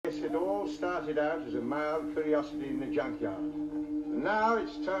it all started out as a mild curiosity in the junkyard. And now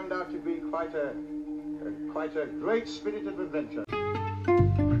it's turned out to be quite a great spirit of adventure.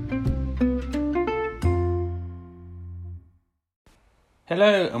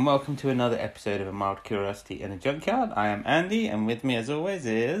 Hello and welcome to another episode of A Mild Curiosity in a Junkyard. I am Andy and with me as always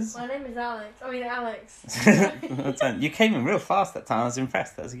is... My name is Alex. You came in real fast that time, I was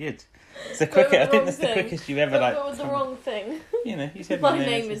impressed, that was good. It's the quickest, I think that's the quickest you've ever That was the wrong thing. You know, you said my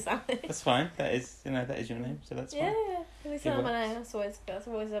name is Alex. That's fine, that is your name, so that's fine. Yeah, at least not my name, that's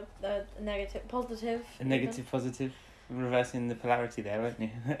always a negative, positive. A negative, positive, reversing the polarity there, won't you?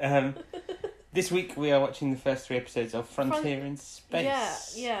 This week we are watching the first 3 episodes of Frontier in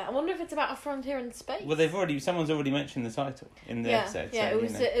Space. Yeah. I wonder if it's about a frontier in space. Well, someone's already mentioned the title in the episode. Yeah, so,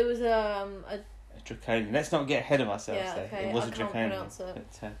 it was a Draconian. Let's not get ahead of ourselves, though. Okay. It was a Draconian. Pronounce it.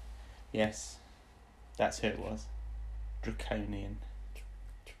 But, yes, that's who it was. Draconian.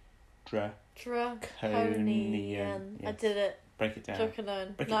 Draconian. Yes. I did it. Break it down.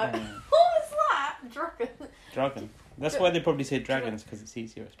 Draconian. Break it No. down. What was that? Dragon. That's why they probably say dragons, because it's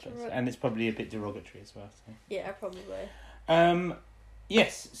easier, I suppose. And it's probably a bit derogatory as well. So. Yeah, probably.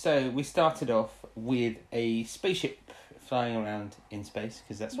 Yes, so we started off with a spaceship flying around in space,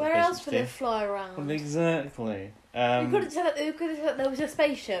 because that's what Where else would do. it fly around? Well, exactly. You could have said there was a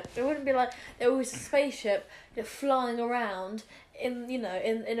spaceship. It wouldn't be like there was a spaceship flying around in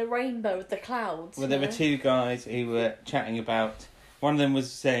a rainbow with the clouds. Well, there were 2 guys who were chatting about. One of them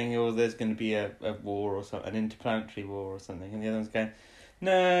was saying, "Oh, there's going to be a war or something, an interplanetary war or something," and the other one's going,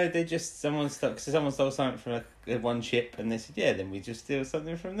 "No, someone stole something from one ship," and they said, "Yeah, then we just steal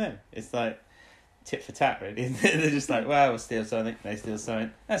something from them." It's like tit for tat, really. They're just like, "Well, we'll steal something, they steal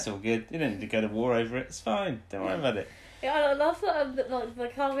something. That's all good. You don't need to go to war over it. It's fine. Don't worry about it." Yeah, I love that. The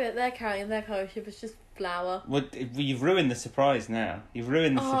cargo that they're carrying, their cargo ship is just flour. Well, you've ruined the surprise now. You've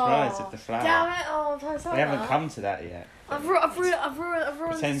ruined the surprise of the flour. Damn it! Oh, I'm sorry. We haven't come to that yet. I've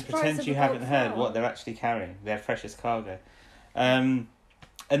ruined Pretend you haven't heard what they're actually carrying. Their precious cargo. And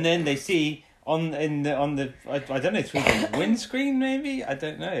then they see on the I don't know, through the windscreen maybe? I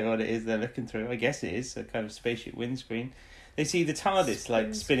don't know what it is they're looking through. I guess it is a kind of spaceship windscreen. They see the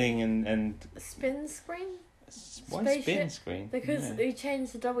TARDIS spinning and spin screen? Why Spaceship? spin screen? Because you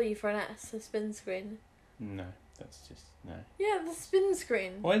changed the W for an S, the spin screen. No, that's just no. Yeah, the spin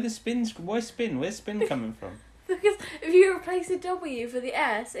screen. Why the spin? Why spin? Where's spin coming from? Because if you replace the W for the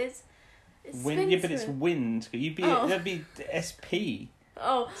S, it's wind. Yeah, but it's wind. That'd be SP.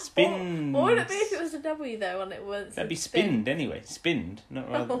 Oh, spin. What would it be if it was a W though? And it was. That'd be spinned anyway. Spinned, not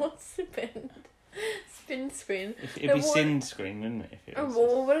rather. Oh, what's spinned? Spin screen. It'd be sin screen, wouldn't it? If it was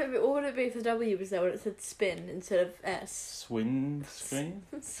what would it be if the W was there when it said spin instead of S? Swin screen.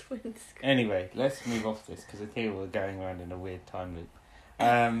 Swin screen. Anyway, let's move off this because I think we're going around in a weird time loop.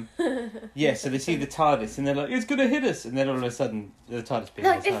 Yeah, so they see the TARDIS and they're like, "It's gonna hit us," and then all of a sudden the TARDIS being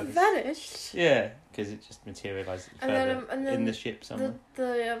like the it TARDIS. vanished. Yeah, because it just materialised further in the ship somewhere.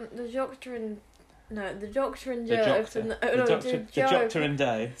 The Doctor and Joe. The Doctor and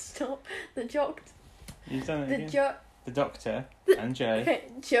Joe. Stop. The Doctor. You've done it again. The Doctor and Joe. Okay,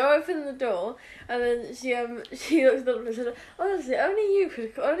 Joe opened the door, and then she looked at them and said, "Honestly, only you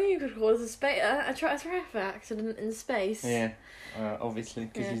could cause a traffic accident in space." Yeah, obviously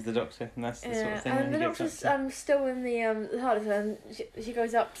because he's the Doctor, and that's the sort of thing. And the Doctor's still in the TARDIS, and she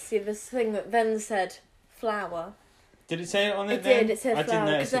goes up to see this thing that then said flower. Did it say it on it? It then? did. It said I flower.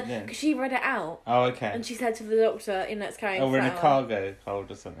 didn't notice it then. Because she read it out. Oh, okay. And she said to the Doctor, "It's carrying flower." We're in a cargo hold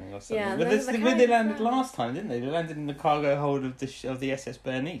or something. Yeah, but that's where they landed last time, didn't they? They landed in the cargo hold of the SS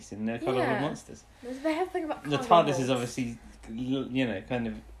Bernice in the Cargo Hold Monsters. They have a thing about cargo the TARDIS holds. is obviously, kind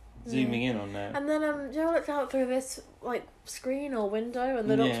of zooming in on that. And then Joe looked out through this screen or window,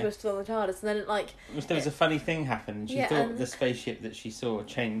 and the Doctor was still on the TARDIS. And then there was a funny thing happened. And she thought the spaceship that she saw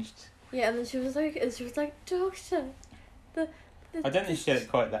changed. Yeah, and then she was like, "Doctor, I don't think she said it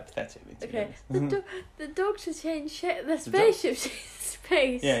quite that pathetically. Okay, the Doctor changed shape. The spaceship changed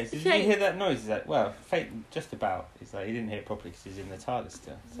space. Yeah, did you hear that noise? He's like, well, just about. He's like, he didn't hear it properly because he's in the TARDIS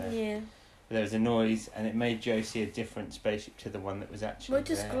still. So. Yeah. But there was a noise, and it made Joe see a different spaceship to the one that was actually Well, it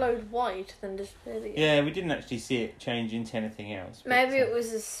just glowed white, then just... Yeah, we didn't actually see it change into anything else. Maybe it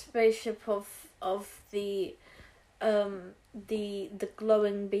was a spaceship of the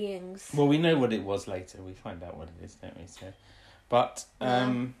glowing beings. Well, we know what it was later. We find out what it is, don't we? So, but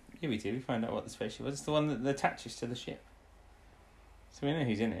yeah, we do. We find out what the spaceship was. It's the one that attaches to the ship. So we know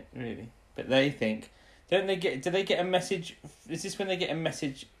who's in it, really. But they think, do they get a message? Is this when they get a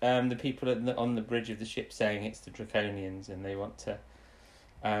message? The people on the bridge of the ship saying it's the Draconians, and they want to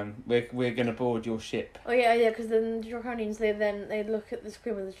we're going to board your ship. Oh yeah, because then the Draconians they look at the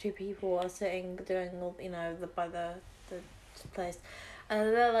screen where the two people are sitting doing all by the place,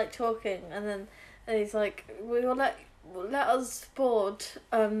 and they're like talking, and then he's like, "We will let us board.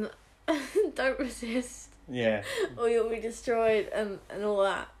 Don't resist. Yeah. Or you'll be destroyed and all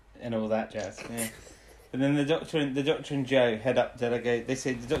that." And all that jazz. Yeah. And then the doctor and Joe head up to go. They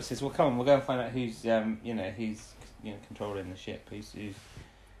say the doctor says, "Well, come on, we'll go and find out who's who's controlling the ship, who's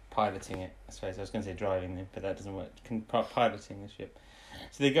piloting it." I suppose I was going to say driving it, but that doesn't work. Piloting the ship.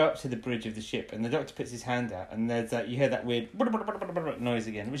 So they go up to the bridge of the ship, and the doctor puts his hand out, and there's you hear that weird noise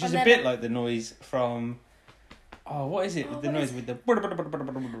again, which is a bit like the noise from. Oh, what is it? The noise with the. The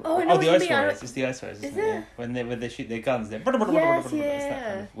ice warriors. It's the ice warriors, isn't it? Yeah. When they shoot their guns, they're. Yes, it's that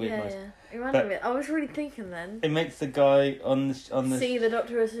kind of weird noise. It reminded me. I was really thinking then. It makes the guy on the. See, the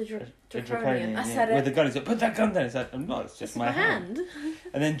doctor is a Draconian. I said it. With the gun, he's like, "Put that gun down." It's like, "I'm not. It's just my hand."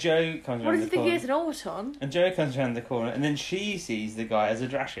 And then Joe comes around the corner. What does he think he is, an automaton? And Joe comes around the corner, and then she sees the guy as a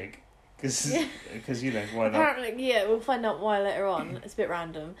Drashig. Because why not? Apparently, we'll find out why later on. It's a bit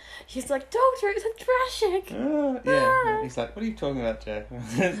random. She's like, "Doctor, it's a Drashig." Yeah. He's like, "What are you talking about, Joe?"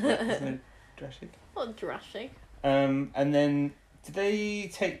 There's no Drashig. What Drashig? And then do they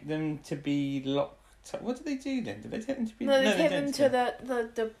take them to be locked up? What do they do then? Do they take them to be? No, they take them to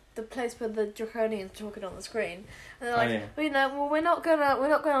the place where the Draconians talking on the screen, and they're like, we're not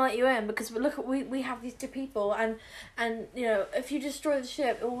gonna let you in because we have these two people, and if you destroy the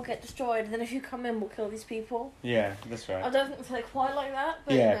ship, it will get destroyed, and then if you come in, we'll kill these people. Yeah, that's right. I don't think it's quite like that.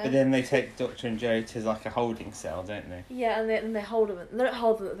 But, but then they take Doctor and Joe to like a holding cell, don't they? Yeah, and they hold them. They don't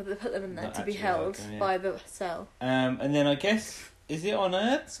hold them, but they put them in there to be held by the cell. And then I guess is it on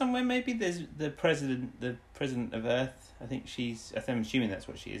Earth somewhere? Maybe there's the president of Earth. I'm assuming that's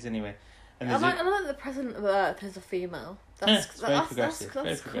what she is anyway. And I like the president of Earth is a female. That's progressive.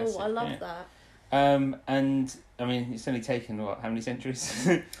 That's cool. I love that. And I mean, it's only taken how many centuries?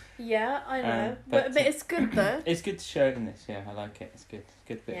 Yeah, I know, but it's good though. It's good to show it in this. Yeah, I like it. It's good. It's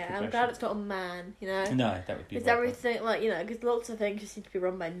good bit. Yeah, I'm glad it's not a man. No, that would be. It's everything because lots of things just seem to be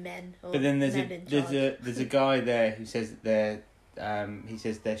run by men. But then there's a guy there who says that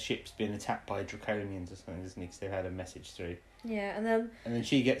their ship's been attacked by Draconians or something, doesn't he? Because they've had a message through. Yeah, and then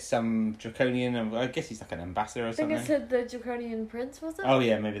she gets some Draconian. I guess he's like an ambassador or something. I think it said the Draconian prince, was it? Oh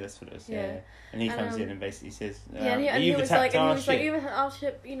yeah, maybe that's what it was. Yeah. And he comes in and basically says, "You've attacked our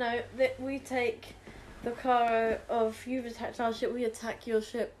ship. That we take the cargo of you've attacked our ship. We attack your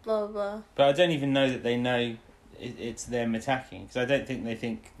ship. Blah blah." But I don't even know that they know it's them attacking, because I don't think they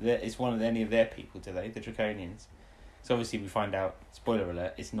think that it's one of any of their people, do they? The Draconians. So obviously we find out. Spoiler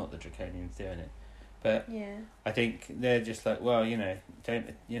alert! It's not the Draconians doing it. But I think they're just like, well,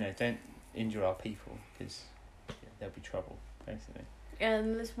 don't injure our people because there'll be trouble, basically.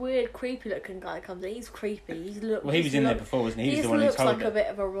 And this weird, creepy-looking guy comes in. He's creepy. He was in there before, wasn't he? He was the one who told her. He looks like a bit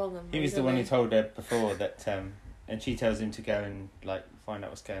of a wrong. He was the one who told her before that, and she tells him to go and find out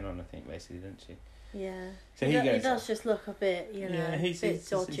what's going on. I think basically, didn't she? Yeah. So he does just look a bit, he's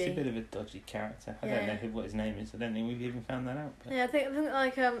dodgy. He's a bit of a dodgy character. I don't know what his name is. I don't think we've even found that out. But. Yeah, I think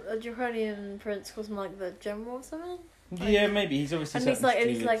a Draconian prince calls him the general or something. Yeah, maybe he's obviously. And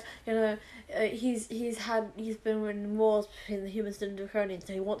he's been in wars between the humans and the Draconians,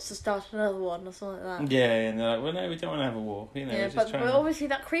 so he wants to start another one or something like that. Yeah, and they're like, well, no, we don't want to have a war. But obviously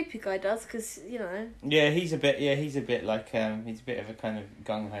that creepy guy does, because Yeah, he's a bit like he's a bit of a kind of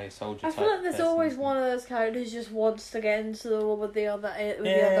gung ho soldier. I feel like there's always one of those characters who just wants to get into the war with the other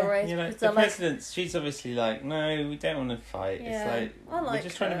race. The president, she's obviously like, no, we don't want to fight. Yeah, it's we're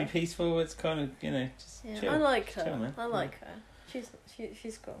just trying to be peaceful. It's kind of just chill. I like her. Chill, man. I like her.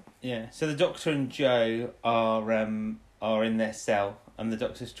 She's cool. Yeah. So the Doctor and Joe are in their cell, and the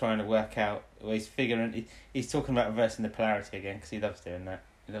Doctor's trying to work out. Well, he's talking about reversing the polarity again, because he loves doing that.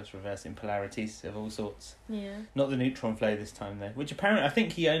 He loves reversing polarities of all sorts. Yeah. Not the neutron flow this time though, which apparently I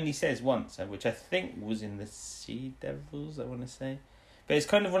think he only says once, which I think was in the Sea Devils. I want to say, but it's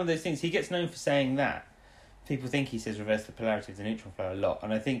kind of one of those things. He gets known for saying that. People think he says reverse the polarity of the neutron flow a lot,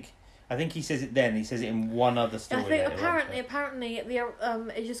 and I think he says it then. He says it in one other story. I think apparently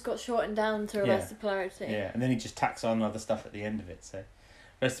it just got shortened down to reverse the polarity. Yeah, and then he just tacks on other stuff at the end of it. So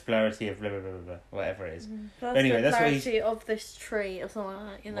reverse the polarity of blah blah blah blah, whatever it is. But anyway, that's what polarity of this tree or something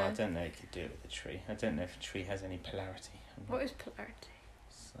like that. Well, I don't know. You could do it with the tree. I don't know if a tree has any polarity. What is polarity?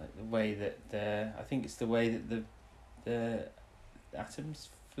 It's like the way that I think it's the way that the atoms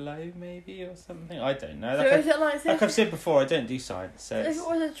flow, maybe, or something. I don't know. So is it like I've said before, I don't do science. So if it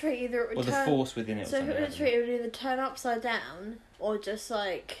was a tree, either it would the force within it. So if it was a tree, it would either turn upside down or just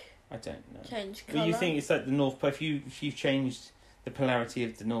I don't know. change colour. But you think it's like the North Pole? If you've changed the polarity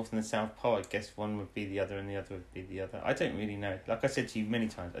of the North and the South Pole. I guess one would be the other and the other would be the other. I don't really know. Like I said to you many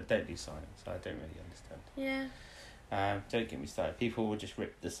times, I don't do science, so I don't really understand. Yeah. Don't get me started. People will just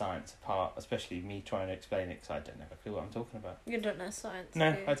rip the science apart, especially me trying to explain it, because I don't have a clue what I'm talking about. You don't know science.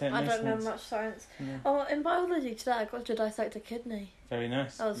 No, do you? I don't know I don't science. know much science. No. Oh, in biology today, I got to dissect a kidney. Very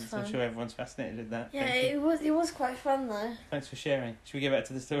nice. That was fun. I'm sure everyone's fascinated with that. Yeah, Thank you. it was quite fun though. Thanks for sharing. Should we get back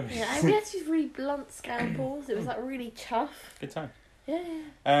to the story? Yeah, we had these really blunt scalpels. It was like really tough. Good time. Yeah.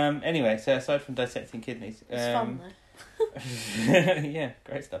 Anyway, so aside from dissecting kidneys, It's fun though. yeah,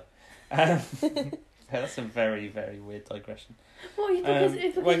 great stuff. That's a very, very weird digression. Well, it's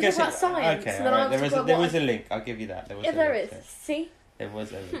because well, I it's guess about science. Okay, and then alright. I There was a link. I'll give you that. There was. Yeah, a there link is. to it. See? There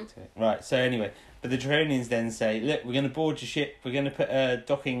was a link to it. Right. So anyway, but the Draconians then say, "Look, we're going to board your ship. We're going to put a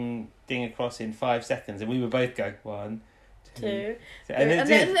docking thing across in 5 seconds," and we would both go 1, 2, 2. and it and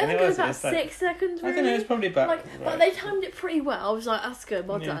did. then And it was about it's like, 6 seconds. Really? I don't know. It's probably about. Like, but they timed it pretty well. I was like, "That's good.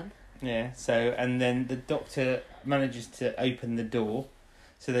 Well Yeah. done." Yeah. So and then the Doctor manages to open the door.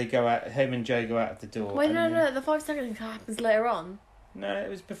 So they go out. Him and Joe go out of the door. Wait, and then- no. The 5 seconds happens later on. No, it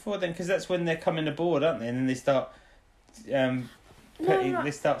was before then, because that's when they're coming aboard, aren't they? And then they start, No.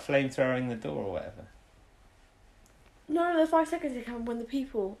 they start flamethrowing the door or whatever. No, the 5 seconds they come when the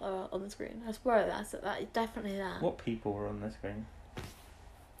people are on the screen. I swear that is definitely that. What people were on the screen?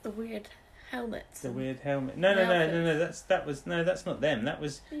 The weird helmets. The weird helmet. No. outfits. That's not them. It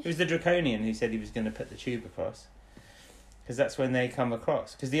was the Draconian who said he was going to put the tube across. Because that's when they come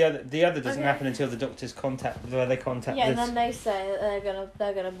across. Because the other doesn't Okay. happen until the Doctor's where they contact. Yeah, this. and then they say that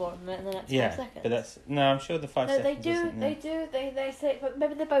they're gonna board them in the next 5 seconds. but that's I'm sure the 5 No, they seconds. do. isn't there? They say, but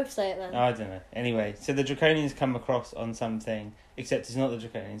maybe they both say it then. I don't know. Anyway, so the Draconians come across on something, except it's not the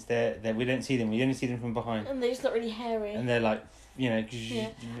Draconians. They we don't see them. We only see them from behind, And they're just not really hairy. and they're like, Yeah.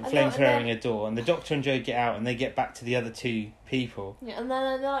 flamethrowing a door. And the Doctor and Joe get out, and they get back to the other 2 people. Yeah, and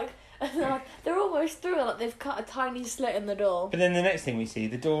then they're almost through. Like they've cut a tiny slit in the door. But then the next thing we see,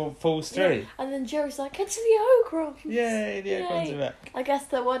 the door falls through. Yeah, and then Joe's like, "It's the Ogrons!" Yay, the Yay. Ogrons are back. I guess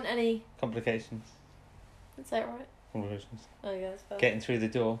there weren't any. Complications. Is that right? Complications. I guess. So. Getting through the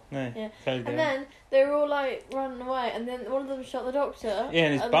door. No. Yeah. Close And it. then they were all like running away, and then one of them shot the Doctor. Yeah,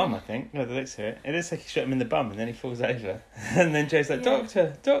 and his bum, I think. No, the looks of it. It looks like he shot him in the bum, and then he falls over. And then Joe's like, Yeah.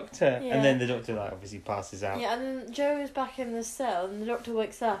 Doctor! Yeah. And then the Doctor, like, obviously passes out. Yeah, and then Joe is back in the cell, and the Doctor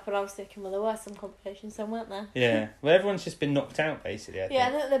wakes up, and I was thinking, well, there were some complications, then weren't there? Yeah. Well, everyone's just been knocked out, basically, I think. Yeah,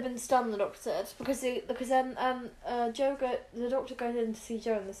 and then they've been stunned. The Doctor said because the Doctor goes in to see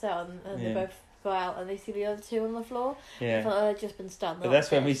Joe in the cell, and they Yeah. both go out, and they see the other 2 on the floor. I Yeah. thought they'd just been stunned. But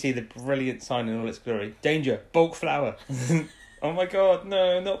that's when we see the brilliant sign in all its glory. Danger! Bulk flower! Oh my god,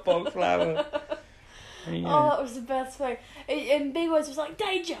 no, not bulk flower. Yeah. Oh, that was the best thing. In big words, it was like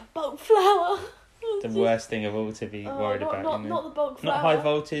danger, bulk flower. The worst thing of all to be worried about. Not, you know? not the bulk flower. Not high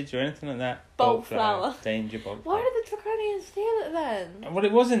voltage or anything like that. Bulk flower. Danger, bulk Why flower. did the Draconians steal it then? Well,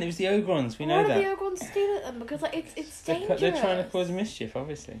 it wasn't. It was the Ogrons. We know Why that. did the Ogrons steal it then? Because like it's dangerous. They're trying to cause mischief,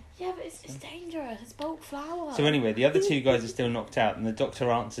 obviously. Yeah, but it's dangerous. It's bulk flower. So anyway, the other 2 guys are still knocked out, and the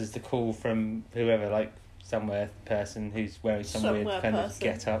Doctor answers the call from whoever, like somewhere person who's wearing some weird Somewhere kind person. of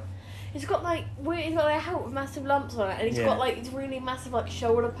get up. He's got like he's got like a helmet with massive lumps on it, and he's Yeah. got like these really massive like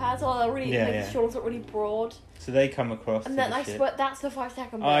shoulder pads on. They're really Yeah, like yeah. his shoulders are really broad. So they come across. And to then the I ship. swear that's the 5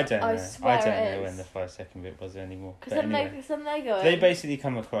 second bit. I don't know. I swear I don't it know is. when the 5 second bit was anymore. Because But then anyway, they go. they in. basically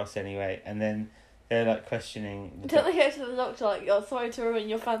come across anyway, and then they're like questioning. The Don't they go to the Doctor like, "You're sorry to ruin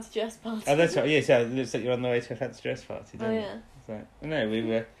your fancy dress party"? Oh, that's right. Yeah, so it looks like you're on the way to a fancy dress party. Oh Don't yeah. it? It's like, no, we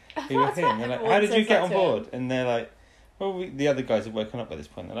were That's here. what And they're like, everyone how did you says get that on to board? him. And they're like, well, the other guys have woken up by this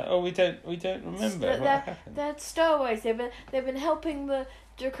point. They're like, oh, we don't remember what happened. They're stowaways. They've been helping the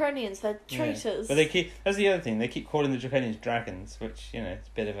Draconians. They're Yeah. traitors. But that's the other thing. They keep calling the Draconians dragons, which it's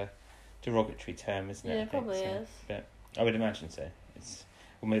a bit of a derogatory term, isn't it? Yeah, I it think, probably so. is. But I would imagine so.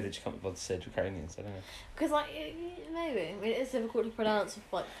 Or maybe they just can't be bothered to say Draconians. I don't know. Because maybe I mean it's difficult to pronounce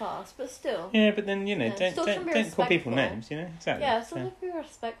like fast, but still. Yeah, but then Yeah, still can be don't call people respectful. names. Exactly. Yeah, still have to be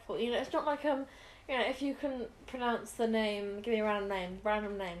respectful. It's not like if you can pronounce the name, give me a random name.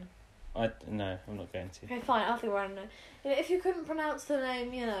 No, I'm not going to. Okay, fine. I'll think of a random name. If you couldn't pronounce the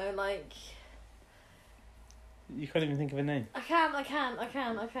name, like. You can't even think of a name. I can.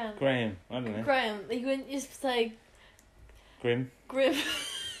 Graham. I don't know. Graham. You wouldn't just say Grim. Grim.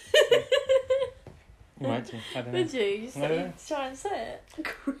 You might do. I don't know. Would you? You just I don't know. try and say it.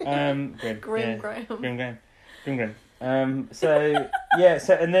 Grim. Grim Yeah. Graham. Grim Graham. So yeah.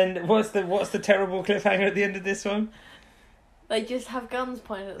 So and then what's the terrible cliffhanger at the end of this one? They just have guns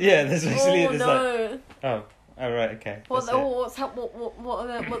pointed at them. Yeah, there's basically Oh there's no! oh right, okay. What that's it.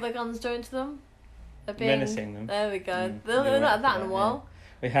 are the guns doing to them? They're being, menacing them. There we go. Mm, They've not had that in a while.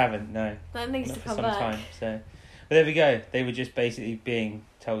 We haven't, no. That needs Not to for come some back. time. So, but there we go. They were just basically being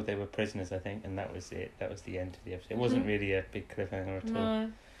told they were prisoners, I think, and that was it. That was the end of the episode. It wasn't really a big cliffhanger at all.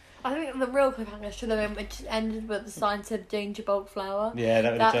 No. I think the real cliffhanger should have been, it just ended with the sign said danger bulk flower. Yeah,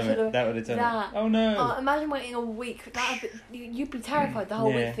 that would have done it. That would have done that. it. Oh no! Imagine waiting a week. You'd be terrified the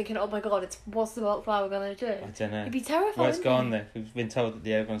whole week, thinking, "Oh my god, what's the bulk flower gonna do?" I don't know. You'd be terrified. Well, it's gone though. We've been told that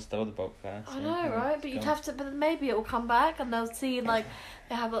the Ogon stole the bulk flower. So, I know, right? But you'd have to. But then maybe it will come back, and they'll see like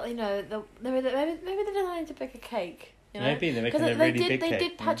they have, maybe they're deciding to bake a cake. You know? Maybe they're making a really big cake. They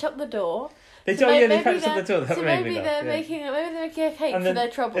did patch up the door. They So they patched up the door. That so made me maybe laugh, they're yeah. making a cake And for their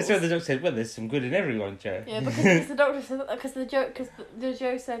troubles. That's why the doctor said, "Well, there's some good in everyone, Joe." Yeah, because the doctor said because the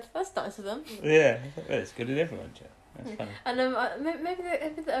Joe said that's nice of them. Yeah, well, it's good in everyone, Joe. That's funny. And maybe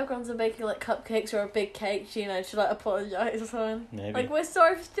the Ogons are making like cupcakes or a big cake, to like apologise or something. Maybe. Like, we're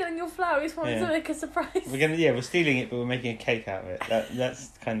sorry for stealing your flower. We just wanted to make a surprise. We're stealing it, but we're making a cake out of it. That's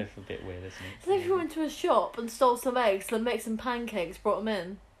kind of a bit weird, isn't it? So if you went to a shop and stole some eggs, then make some pancakes, brought them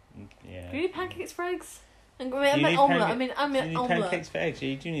in. Yeah. Do you need pancakes for eggs? I meant omelette. I mean you need omelette. pancakes for eggs. Yeah,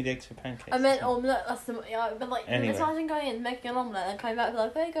 you do need eggs for pancakes. I meant omelette. That's the but like Anyway. imagine going in, making an omelette, and coming back and be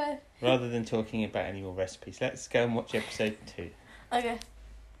like, there you go. Rather than talking about any more recipes, let's go and watch episode 2. Okay.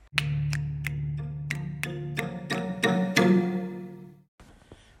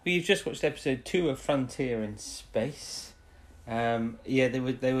 We've just watched episode 2 of Frontier in Space. Yeah, they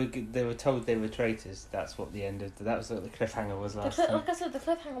were told they were traitors. That's what the end of that was what the cliffhanger was last time. Like I said, the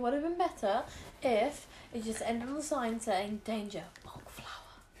cliffhanger would have been better if it just ended on the sign saying danger bulk flower.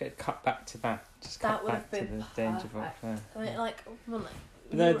 It cut back to that. Just That cut would back have to been the danger box. Yeah. I mean,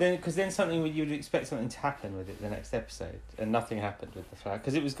 No, because then something you would expect something to happen with it the next episode, and nothing happened with the flower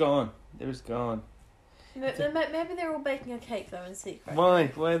because it was gone. It was gone. Maybe they're all baking a cake though in secret. Why?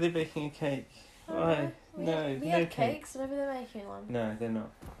 Why are they baking a cake? Why? We No, had no cakes. Maybe they're making one. No, they're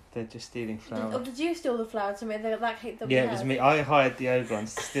not. They're just stealing flour. Did you steal the flour to make that cake that we Yeah, had? it was me. I hired the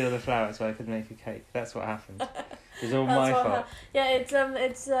Ogrons to steal the flour so I could make a cake. That's what happened. It was all my fault. Yeah, it's no,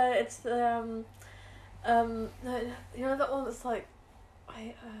 you know that one that's like,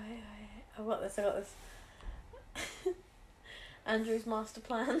 I got this. Andrew's master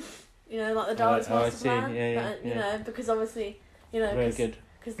plan. You know, like the Daleks' master plan. Yeah. You know, because obviously, very good.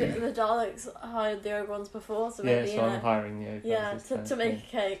 Because the Daleks hired the Ogrons before, so Yeah, maybe so I'm hiring the Ogrons. yeah, to make a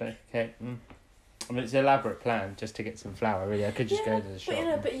cake. To make a cake. I mean, it's an elaborate plan just to get some flour. Really, I could just go to the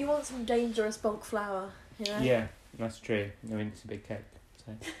shop. But you want some dangerous bulk flour. You know? Yeah, that's true. I mean, it's a big cake.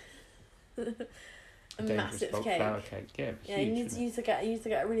 So. A dangerous massive bulk cake. flour cake. Yeah, Yeah, huge, you need to get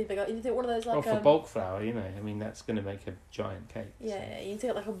a really big. You need to get one of those like. Well, for bulk flour, you know, I mean, that's going to make a giant cake. Yeah, you need to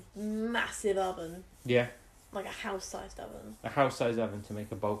get like a massive oven. Yeah. Like a house-sized oven. A house-sized oven to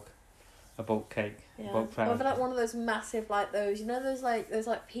make a bulk cake. Yeah. Bulk flour. Or like one of those massive, like those, you know, those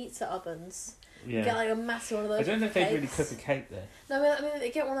pizza ovens. Yeah. Get like a massive one of those. I don't know if they'd really cakes. cook a cake there. No, I mean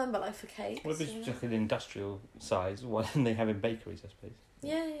they get one of them, but like for cakes. Well, it's just an industrial size one they have in bakeries, I suppose.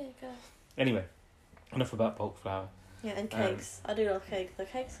 Yeah, go. Anyway, enough about bulk flour. Yeah, and cakes. I do love cake. The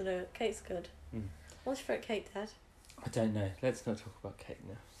cake's good. What's your favourite cake, Dad? I don't know. Let's not talk about cake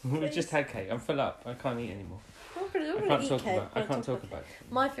now. We've just had cake. I'm full up. I can't eat anymore. I can't talk about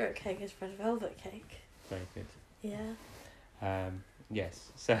cake. My favourite cake is red velvet cake. Very good. Yeah. Yes.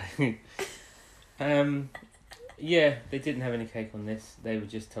 So. Yeah, they didn't have any cake on this. They were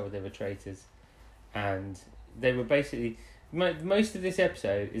just told they were traitors, and they were basically most of this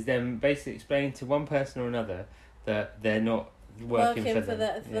episode is them basically explaining to one person or another that they're not working for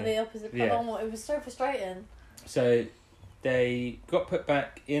the opposite. It was so frustrating. So they got put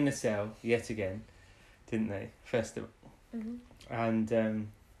back in a cell yet again, didn't they? First of all, and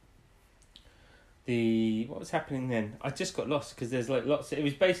what was happening then? I just got lost because there's like lots. It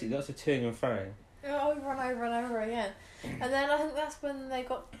was basically lots of toing and froing. Over and over and over again. And then I think that's when they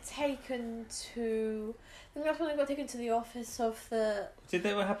got taken to... the office of the... Did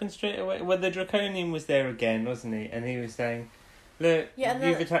that happen straight away? Well, the Draconian was there again, wasn't he? And he was saying, look,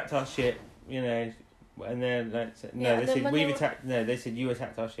 you've attacked our ship, you know... And then like, they said you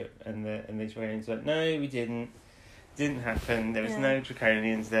attacked our ship, and the Draconians were like, no, we didn't. Didn't happen. There was no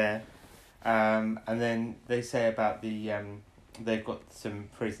Draconians there. And then they say about the they've got some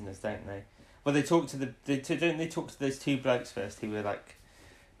prisoners, don't they? Well, they talk to they talk to those two blokes first who were like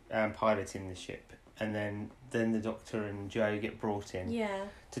piloting the ship, and then the Doctor and Joe get brought in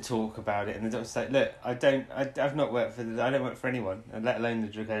to talk about it, and the Doctor's like, look, I've not worked I don't work for anyone, let alone the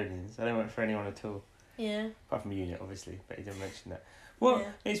Draconians. I don't work for anyone at all. Yeah. Apart from Unit, obviously, but he didn't mention that. Well,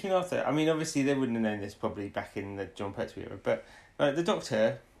 makes me laugh though. I mean, obviously they wouldn't have known this probably back in the John Pertwee era, but the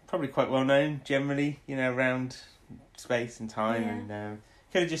Doctor probably quite well known generally, around space and time. Yeah. And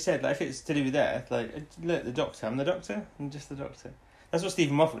could have just said, like, if it's to do with Earth, like, look, the Doctor, I'm the Doctor, I'm just the Doctor. That's what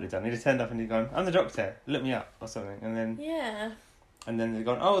Stephen Moffat would have done. He'd have turned up and he'd gone, I'm the Doctor, look me up, or something. And then they've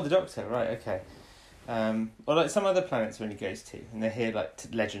gone, oh, the Doctor, right, okay. Or like some other planets when he goes to, and they hear like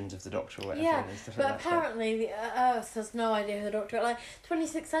legends of the Doctor or whatever. Yeah, and stuff but like that. apparently the Earth has no idea who the Doctor is. Like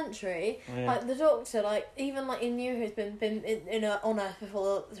 26th century, like the Doctor, like even like he knew who's been on Earth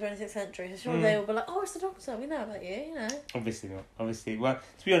before the 26th century. So sure they will be like, oh, it's the Doctor. We know about you, Obviously not. Obviously, well,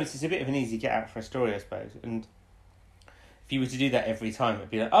 to be honest, it's a bit of an easy get out for a story, I suppose. And if you were to do that every time, it'd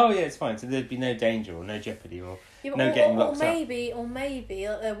be like, oh yeah, it's fine. So there'd be no danger or no jeopardy or getting locked up. Or maybe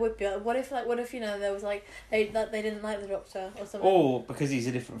like, there would be. Like, what if there was like they didn't like the Doctor or something. Or because he's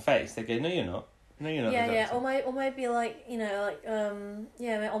a different face, they go, no, you're not. No, you're not. Yeah. Or maybe like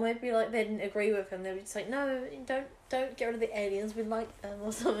or maybe like they didn't agree with him. They were just like, no, don't get rid of the aliens. We like them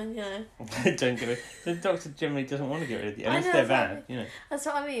or something. Don't get rid. The Doctor generally doesn't want to get rid of the unless they're bad. That's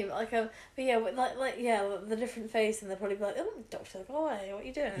what I mean. Like but yeah, the different face, and they'll probably be like, oh, Doctor, go away. What are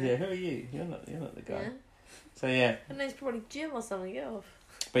you doing? Yeah, who are you? You're not the guy. Yeah. So yeah. And it's probably Jim or something. Get off.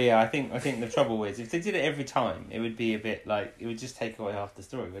 But yeah, I think the trouble is if they did it every time, it would be a bit like it would just take away half the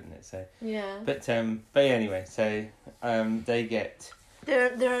story, wouldn't it? So yeah. But yeah, anyway, so they get.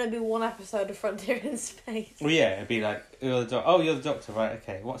 There only be one episode of Frontier in Space. Well, yeah, it'd be like you're the Doctor, right?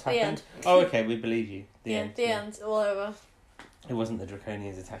 Okay, what's happened? Oh, okay, we believe you. The end. The end. All over. It wasn't the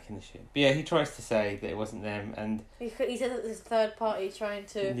Draconians attacking the ship. But yeah, he tries to say that it wasn't them, and he said that there's a third party trying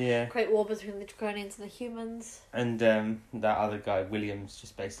to create war between the Draconians and the humans. And that other guy, Williams,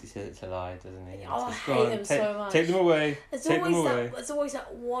 just basically says it's a lie, doesn't he? Oh, I hate him so much. Take them away. There's always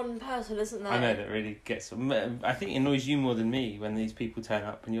that one person, isn't there? I know, that really gets. I think it annoys you more than me when these people turn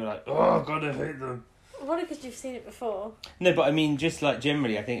up and you're like, oh God, I hate them. Probably because you've seen it before. No, but I mean, just like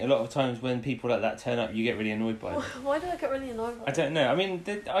generally, I think a lot of times when people like that turn up, you get really annoyed by them. Why do I get really annoyed by them? I don't know. I mean,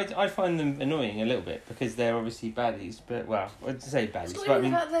 I find them annoying a little bit because they're obviously baddies. But well, I'd say baddies. It's but not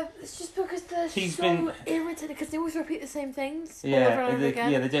even about it's just because they're irritated because they always repeat the same things over and over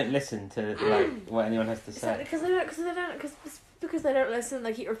again. Yeah, they don't listen to like what anyone has to say. Because they don't listen.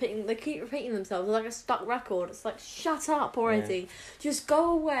 They keep repeating themselves like a stuck record. It's like, shut up already. Yeah. Just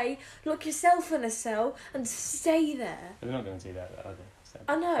go away, lock yourself in a cell, and stay there. But they're not going to do that, are they? So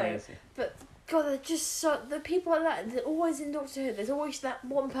I know, crazy. But God, they're just the people like that. They're always in Doctor Who. There's always that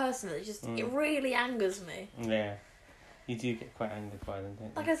one person that just it really angers me. Yeah, you do get quite angered by them, don't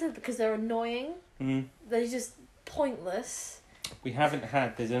you? Like I said, because they're annoying. They're just pointless. We haven't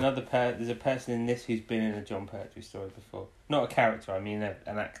had. There's a person in this who's been in a John Pertwee story before. Not a character. I mean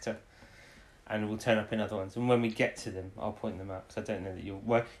an actor. And will turn up in other ones. And when we get to them, I'll point them out because I don't know that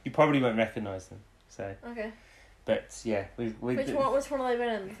you probably won't recognise them. So. Okay. But yeah, which one have they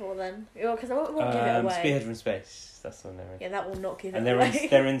been in before then? Because I won't give it away. Spearhead from Space. That's the one they're in. Yeah, that will not give it away. And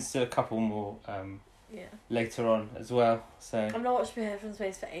they're in still a couple more. Later on as well. So I've not watched Spearhead from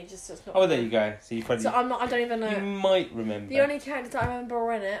Space for ages, so it's not. Oh, there you go. So you probably. So I don't even know. You might remember. The only characters that I remember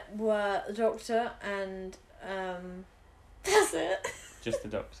were in it were the Doctor and that's it. Just the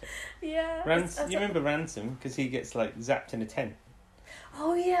Doctor. Yeah. You remember Ransom because he gets like zapped in a tent.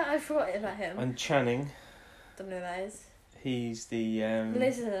 Oh yeah, I forgot about him. And Channing. Don't know who that is. He's the.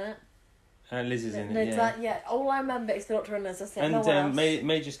 Liz is in it. Liz is in it. Yeah. All I remember is the Doctor and Liz. That's it. And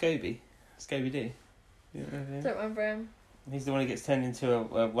Major Scobie D. Don't remember him. He's the one who gets turned into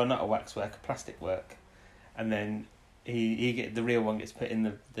a not a waxwork, a plastic work, and then the real one gets put in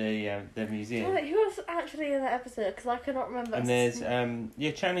the museum. Who was actually in that episode? Because I cannot remember. And there's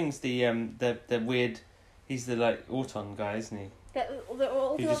Channing's the weird. He's the like Auton guy, isn't he?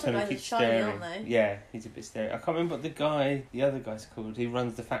 All the other guys are shiny, aren't they? Yeah, he's a bit scary. I can't remember what the other guy's called. He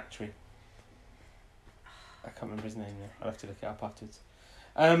runs the factory. I can't remember his name now. I'll have to look it up afterwards.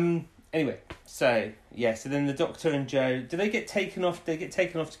 Anyway, so then the Doctor and Joe, do they get taken off? They get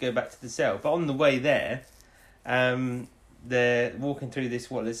taken off to go back to the cell, but on the way there, they're walking through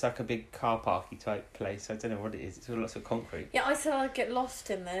this it's like a big car parky type place. I don't know what it is. It's got lots of concrete. Yeah, I said I'd get lost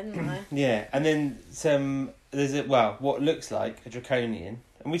in there, didn't I? Yeah, and then there's what looks like a Draconian,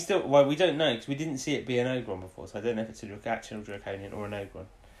 and we don't know because we didn't see it be an Ogron before, so I don't know if it's an actual Draconian or an Ogron.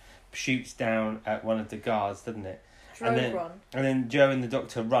 Shoots down at one of the guards, doesn't it? And then Joe and the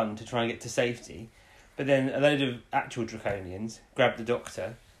Doctor run to try and get to safety, but then a load of actual Draconians grab the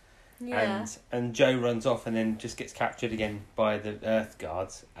Doctor, and Joe runs off and then just gets captured again by the Earth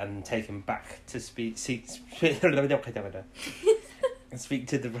guards and taken back to speak to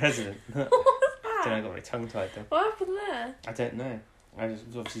the president. What was that? I got my tongue tied though. What happened there? I don't know. I was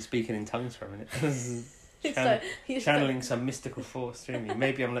obviously speaking in tongues for a minute. channeling some mystical force through me.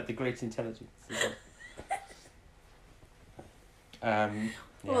 Maybe I'm like the great intelligence. You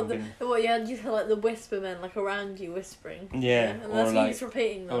feel like the whispermen, like around you whispering. Yeah, and that's you just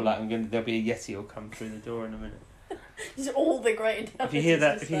repeating them. Or like there'll be a yeti will come through the door in a minute. Just all the great intelligence. If you hear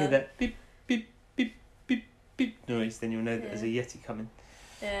that beep beep beep beep beep noise, then you'll know that there's a yeti coming.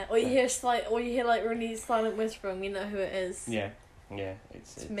 Yeah, or you hear like really silent whispering. You know who it is. Yeah,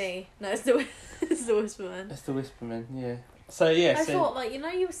 it's me. No, it's the whisperman. It's the whisperman. Yeah. So yeah. I thought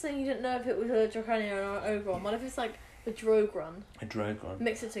you were saying you didn't know if it was a Draconian or an Ogron. What if it's like a Drogron? A Drogron.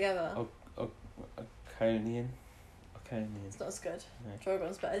 Mix it together. A Conian. It's not as good. No.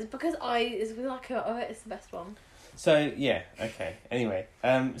 Drogron's better. It's because it's the best one. So yeah, okay. Anyway,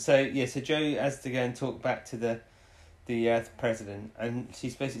 so Joe has to go and talk back to the president, and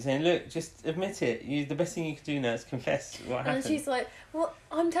she's basically saying, "Look, just admit it. The best thing you can do now is confess what happened." And she's like, "Well,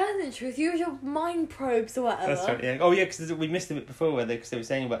 I'm telling the truth. Use your mind probes or whatever." That's right. Yeah. Oh yeah, because we missed a bit before because they were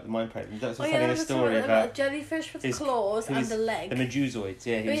saying about the mind probe. That's telling a story about a jellyfish with claws and a leg. The Medusoids.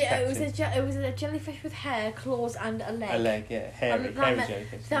 Yeah. It was a jellyfish with hair, claws, and a leg. A leg. Yeah. Hairy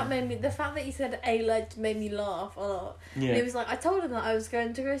jellyfish. That made me. The fact that you said a leg made me laugh a lot. Yeah. And he was like, I told him that I was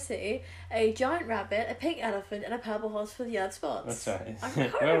going to go see a giant rabbit, a pink elephant, and a purple horse for the yard spots. That's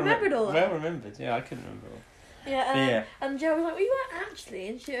right. I remembered all that. Well remembered. Yeah, I couldn't remember all. Yeah, and Joe was like, "Well, you weren't actually,"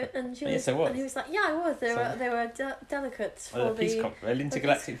 and she was, so what? And he was like, "Yeah, I was. They were delegates for the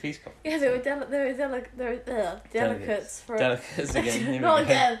intergalactic peace conference." Yeah, they were delegates for delegates again.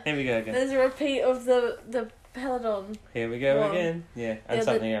 Here we go again. There's a repeat of the Peladon. Here we go again. Yeah, and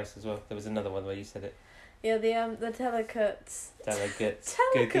something else as well. There was another one where you said it. Yeah, the delegates. Delegates.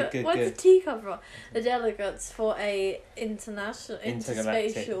 Good. What's the T come from? The delegates for a intergalactic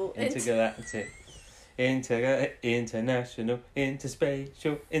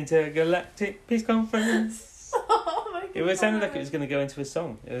intergalactic peace conference. It sounded like it was going to go into a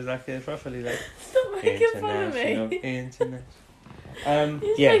song. It was like properly like. Stop making fun of me. International.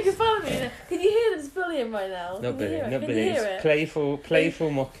 He's making fun of me. Can you hear this bullying right now? Not bullying. It's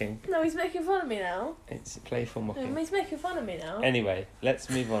playful mocking. No, he's making fun of me now. It's playful mocking. No, he's making fun of me now. Anyway, let's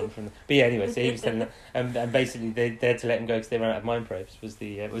move on from. But yeah, anyway, so he was telling them, and basically they had to let him go because they ran out of mind probes. Was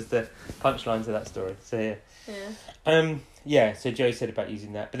the punchline to that story. So yeah. So Joe said about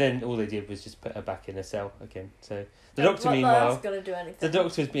using that, but then all they did was just put her back in a cell again. So the doctor, meanwhile, the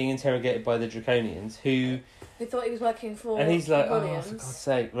doctor was being interrogated by the Draconians who thought he was working for. And he's like, "Oh, for God's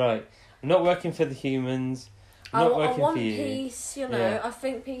sake, right? I'm not working for the humans. I'm not working I want for you. Peace, you know. Yeah. I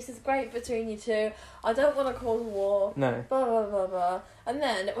think peace is great between you two. I don't want to cause war. No. Blah blah blah blah." And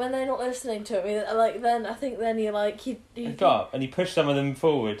then when they're not listening to me, then he got up and he pushed some of them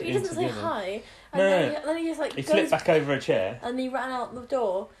forward. He doesn't say hi. And then he just he flipped back over a chair and he ran out the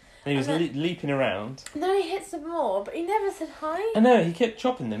door. And he was leaping around. And then he hit some more, but he never said hi. I know, he kept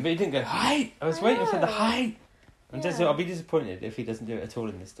chopping them, but he didn't go hi. I was waiting for the hi. I'll be disappointed if he doesn't do it at all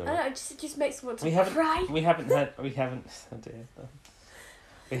in this story. I know, it just makes me want to cry. We haven't had.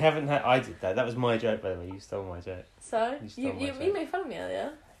 I did that. That was my joke, by the way. You stole my joke. So you made fun of me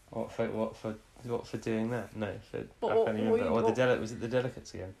earlier. What for doing that? No, I can't remember. Was it the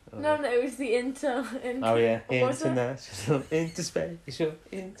delegates again? No, it was the inter. Oh yeah, international, interspatial,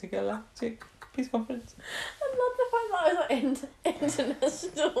 intergalactic peace conference. I love the fact that I was like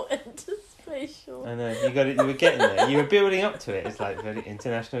international, interspatial. I know you got it. You were getting there. You were building up to it. It's like very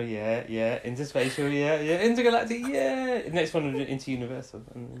international, yeah, interspatial, yeah, intergalactic, yeah. Next one was interuniversal.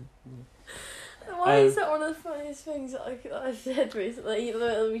 Why is that one of the funniest things that I said recently?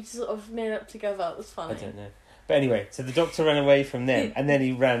 We just sort of made up together. It was funny. I don't know. But anyway, so the doctor ran away from them, and then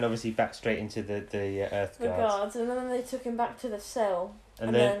he ran obviously back straight into the Earth guards. And then they took him back to the cell.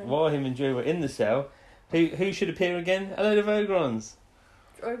 And then while him and Joe were in the cell, who should appear again? A load of Ogrons.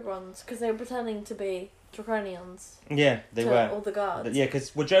 Ogrons, because they were pretending to be Draconians. Yeah, they were. All the guards. Yeah, because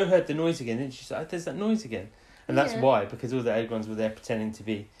Joe heard the noise again, didn't she? She's like, there's that noise again. And that's why, because all the Ogrons were there pretending to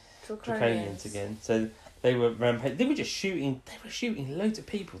be Draconians again. So they were rampaging. They were just shooting. They were shooting loads of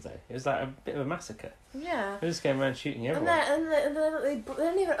people though. It was like a bit of a massacre. Yeah. They were just going around shooting everyone. And they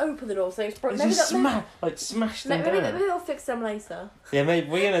didn't even open the door, so it's smash them down. Maybe they'll fix them later. Yeah, maybe.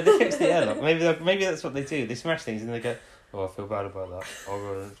 Well, they fix the airlock. Maybe that's what they do. They smash things and they go, "Oh, I feel bad about that.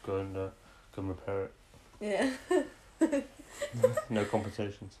 I'll go and repair it." Yeah. No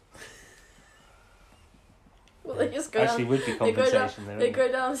compensations. Well, they just go actually down, would be compensation. They go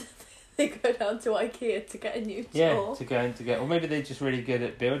down to IKEA to get a new tool. Yeah, to get. Or maybe they're just really good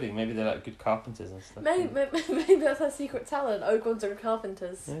at building. Maybe they're like good carpenters and stuff. Maybe that's their secret talent. Ogrons are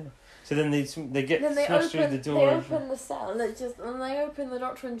carpenters. Yeah. So then they get smashed through the door. They open the cell, and they open the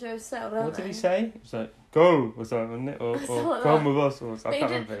Doctor and Joe's cell, don't What they? did he say? It's like, go, or something, wasn't it? Or like come that. with us, or I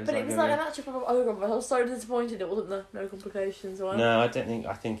can't remember. But it was like an actual proper ogre, but I was so disappointed it wasn't no complications or No, I don't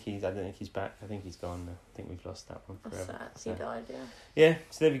think he's back. I think he's gone now. I think we've lost that one That's forever. sad. He died, yeah. Yeah,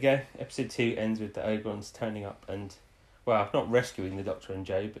 so there we go. Episode 2 ends with the Ogrons turning up and, well, not rescuing the Doctor and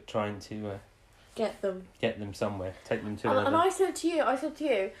Joe, but trying to get them somewhere, take them to and, another. and I said to you, I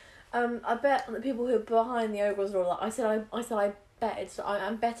bet the people who are behind the ogres and all that. I said I bet it's.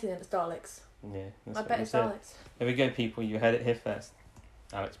 I'm betting that it's Daleks. Yeah, that's I what bet we it's said. Daleks. There we go, people. You heard it here first.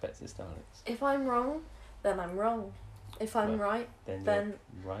 Alex bets it's Daleks. If I'm wrong, then I'm wrong. If I'm right, then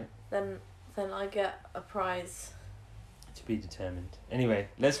you're right. Then I get a prize. To be determined. Anyway,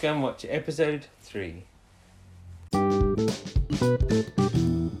 let's go and watch episode 3.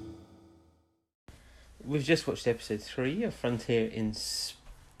 We've just watched episode 3 of Frontier in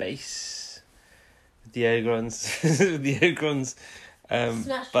Space. The Ogrons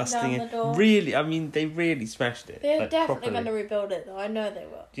busting down the door. Really, I mean, they really smashed it. They're like, definitely properly. going to rebuild it, though. I know they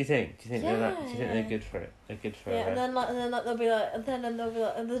will. Do you think? Do you think Yeah, they're good for it? They're good for it. Yeah, and then they'll be like,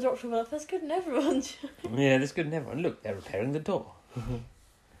 and the Doctor will be like, that's good in everyone. Yeah, that's good in everyone. Look, they're repairing the door.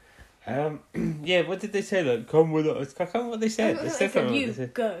 Yeah, what did they say? Like, come with us. I can't remember what they said. They said, you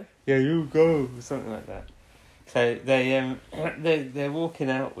go. Yeah, you go, or something like that. So they're walking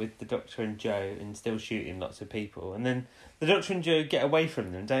out with the Doctor and Joe and still shooting lots of people, and then the Doctor and Joe get away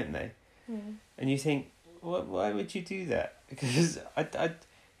from them, don't they? Mm. And you think, why would you do that? Because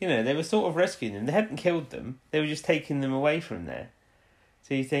they were sort of rescuing them. They hadn't killed them. They were just taking them away from there.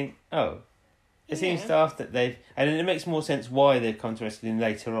 So you think, it seems daft that they've... And it makes more sense why they've come to rescue them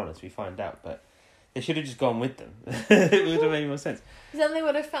later on, as we find out, but they should have just gone with them. It would have made more sense. Then they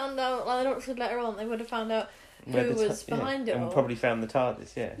would have found out, like the Doctor said later on, they would have found out who was behind it all. And probably found the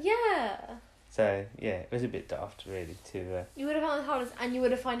TARDIS, yeah. Yeah. So, yeah, it was a bit daft, really, to... You would have found the TARDIS, and you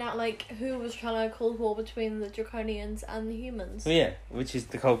would have found out, like, who was trying to cause war between the Draconians and the humans. Well, yeah, which is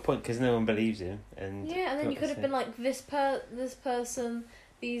the whole point, because no one believes him. And then you could have been like, this person,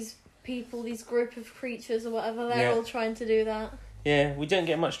 these people, these group of creatures or whatever, they're all trying to do that. Yeah, we don't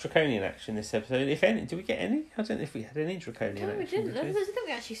get much Draconian action this episode. If any, do we get any? I don't know if we had any Draconian action. No, we didn't. I don't think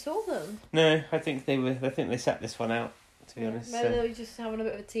we actually saw them. No, I think they sat this one out, to be honest. Maybe they were just having a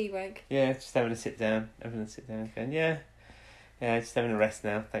bit of a tea break. Yeah, just having a sit down, going, yeah, just having a rest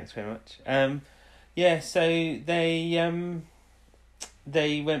now. Thanks very much. So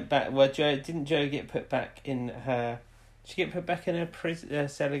they went back. Well, Joe get put back in her. She get put back in her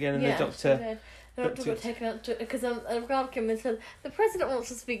cell again, and the Doctor. She did. The Doctor got taken out because a guard came and said the President wants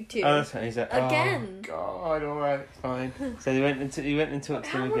to speak to you. Oh, that's right. He's like, again. Oh God, all right, fine. So he went and talked to them again.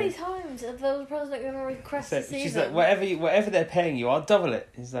 How many times have the President going to request to see she's them? like, whatever they're paying you, I'll double it.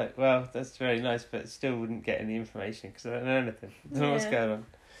 He's like, well, that's very nice, but still wouldn't get any information because I don't know anything. I don't know what's going on.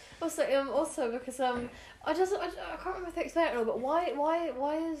 Also because I can't remember if they explained it all, but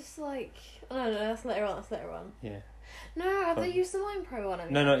why is like no that's later on. Yeah. No, have they used the mind probe on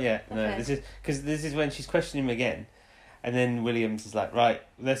him? No, not yet. No, Okay. This is when she's questioning him again, and then Williams is like, right,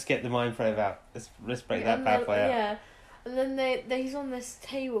 let's get the mind probe out. Let's break that bad boy out. Yeah, and then he's on this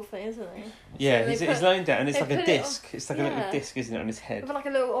table thing, isn't he? Yeah, So he's lying down, and it's they like a put it disc. on- It's like a little disc, isn't it, on his head? With like a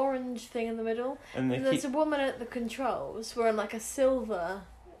little orange thing in the middle. And There's a woman at the controls wearing like a silver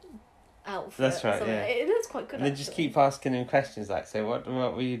outfit. That's right, or something. yeah. It looks quite good. And they just keep asking him questions like, so what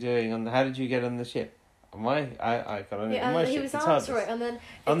were you doing how did you get on the ship? I got on yeah, my and ship. he was answering, and then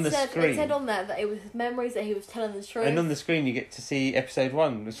it said on there that it was memories that he was telling the truth. And on the screen you get to see episode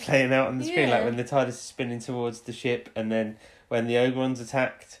 1 was playing out on the screen, like when the TARDIS is spinning towards the ship, and then when the Ogrons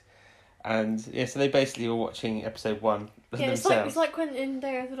attacked, and so they basically were watching episode 1 themselves. It's like when in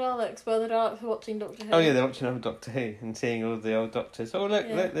Day of the Daleks, where the Daleks are watching Doctor Who. Oh yeah, they're watching old Doctor Who and seeing all the old Doctors. Oh look,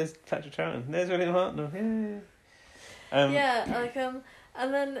 there's Patrick Troughton. There's William Hartnell. Yeah.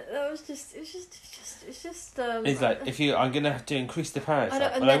 And then that was just. It's just. He's like, I'm gonna have to increase the power. I know,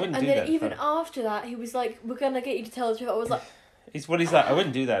 and I wouldn't do that. Even after that, he was like, "We're gonna get you to tell the truth." I was like, he's like, I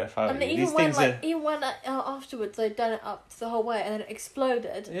wouldn't do that if I were and you. even when afterwards they'd done it up the whole way and then it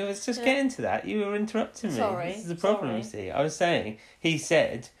exploded. Yeah, let's just get into that. You were interrupting me. Sorry. This is the problem. You see, I was saying. He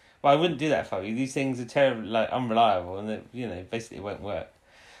said, "Well, I wouldn't do that if I were you. These things are terribly unreliable, and they basically won't work."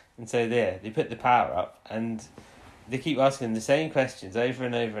 And so they put the power up and. They keep asking him the same questions over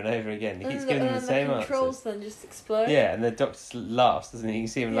and over and over again. He keeps giving them the same answers. And the controls then just explode. Yeah, and the Doctor laughs, doesn't he? You can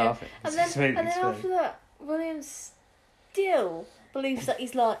see him laughing. And then after that, William still believes that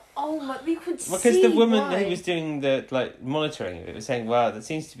he's like, oh my, you could see because the woman why. who was doing the monitoring of it was saying, "Wow, he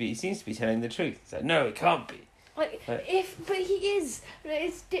seems to be telling the truth." He's like, "No, it can't be. But he is.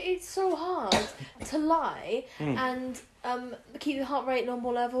 It's so hard to lie and keep your heart rate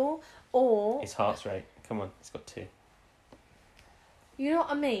normal level, or His heart rate. Come on, it's got 2. you know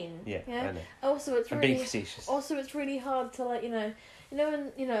what I mean? Yeah. I know. Also, it's I'm really being facetious. Also, it's really hard to like when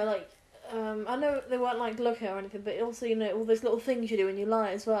like. I know they weren't like looking or anything, but also all those little things you do when you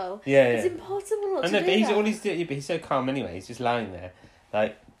lie as well. Yeah. It's impossible not I to know, do but he's that. all he's doing. But he's so calm anyway. He's just lying there,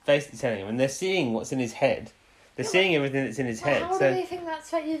 like basically telling him, and they're seeing what's in his head. They're seeing everything that's in his head. How do they think that's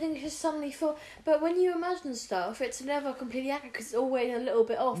fake? You think it's just suddenly thought. But when you imagine stuff, it's never completely accurate because it's always a little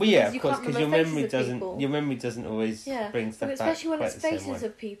bit off. Well, yeah, of you course, can't because remember your memory doesn't always bring stuff back. Especially when quite it's the same faces way.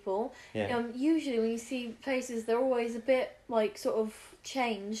 of people. Yeah. Usually when you see faces, they're always a bit like sort of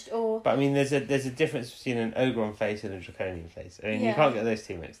changed or. But I mean, there's a difference between an Ogron face and a Draconian face. I mean, you can't get those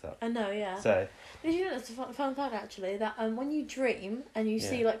two mixed up. I know, yeah. So. Did you know that's a fun fact actually that when you dream and you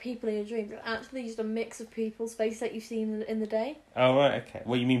see like people in your dreams, it's actually just a mix of people's faces that you've seen in the day. Oh right, okay.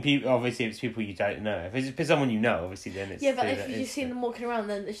 Well, you mean people? Obviously, if it's people you don't know. If it's someone you know, obviously, then it's. Yeah, but if you've seen them walking around,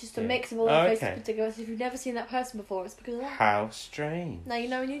 then it's just a mix of all their faces put together. So if you've never seen that person before, it's because of that. How strange. Now you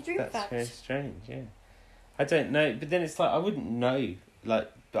know when you dream That's facts. very strange. Yeah, I don't know, but then it's like I wouldn't know.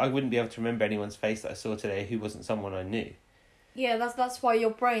 Like I wouldn't be able to remember anyone's face that I saw today who wasn't someone I knew. Yeah, that's why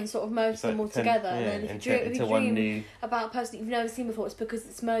your brain sort of merges them all together, and then if you dream about a person that you've never seen before, it's because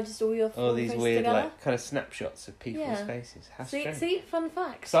it's merged all your these faces weird together. like kind of snapshots of people's faces. How strange. See, fun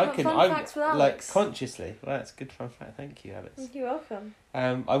facts. So Fun facts with Alex. Like consciously. Well, that's a good fun fact. Thank you, Alex. You're welcome.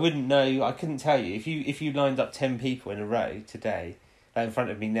 I wouldn't know. I couldn't tell you if you lined up 10 people in a row today, like in front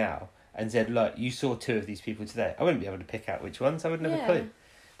of me now, and said, "Look, you saw 2 of these people today." I wouldn't be able to pick out which ones. I wouldn't have a clue.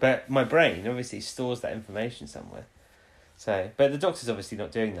 But my brain obviously stores that information somewhere. So, but the Doctor's obviously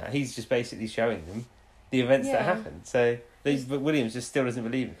not doing that. He's just basically showing them the events that happened. So, but Williams just still doesn't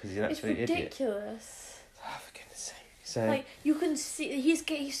believe him because he's an absolute idiot. It's ridiculous. Oh, for goodness sake. So, like, you can see, he's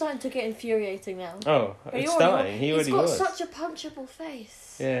starting to get infuriating now. Oh, it's starting. He already was. He's got such a punchable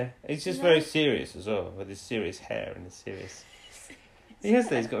face. Yeah, he's just very serious as well, with his serious hair and his serious... He has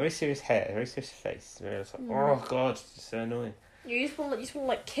that. He's got very serious hair, very serious face. Very like, oh, God, it's so annoying. You just want to,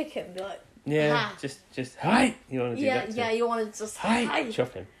 like, kick him and be like... Yeah, ha. just hi. You want to do that? Yeah, you want to just hi.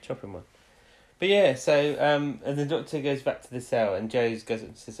 Chop him one. But yeah, so and the Doctor goes back to the cell, and Joe goes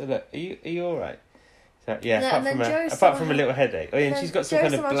and says, "Oh, look, are you all right?" So, yeah, apart from a little headache. Oh, yeah, and she's got some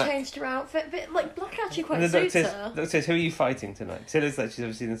kind of black. Changed her outfit, but like black actually quite and the suits her. Doctor says, "Who are you fighting tonight?" So it looks like she's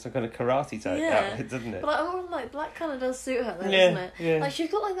obviously in some kind of karate type outfit, doesn't it? But like black kind of does suit her, though, doesn't it? Yeah. Like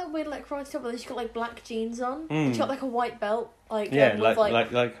she's got like that weird like karate top, but then she's got like black jeans on. And she's got like a white belt. Like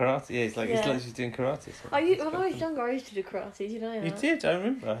like karate. Yeah, it's like she's doing karate. When I was younger, I used to do karate. Did you know that? You did. I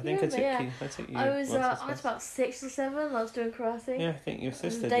remember. I think I took you. I was about 6 or 7. I was doing karate. Yeah, I think your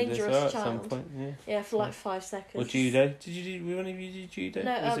sister did as well at some point. Yeah, for like 5 seconds. Or judo? Did you do? One of you do judo?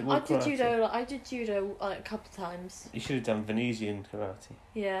 No, I did judo. I did judo like a couple of times. You should have done Venusian karate.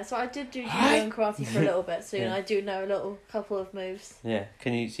 Yeah, so I did do judo and karate for a little bit. So I do know a couple of moves. Yeah,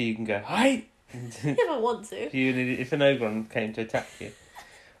 can you? So you can go hi. If I want to. If an Ogron came to attack you,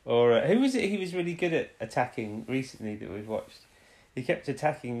 or who was it? He was really good at attacking recently that we've watched. He kept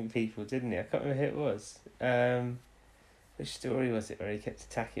attacking people, didn't he? I can't remember who it was. Which story was it where he kept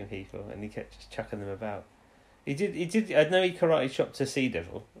attacking people and he kept just chucking them about? He did. I know he karate chopped a Sea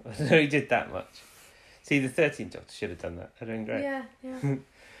Devil. I know he did that much. See, the 13th Doctor should have done that. They're doing great. Yeah.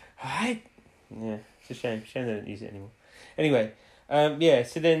 Hi. Yeah, it's a shame. Shame they don't use it anymore. Anyway.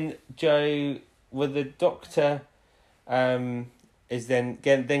 So then the Doctor is then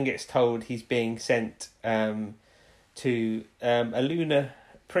gets told he's being sent to a lunar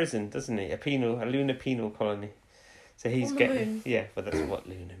prison, doesn't he? A lunar penal colony. So he's moon. Yeah, but that's what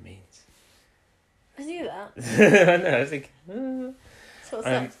lunar means. I knew that. I know. I was thinking.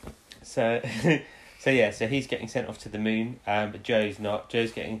 So he's getting sent off to the moon, but Joe's not.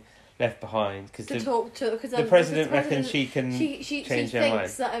 Joe's getting left behind because the president reckons she can change her mind. She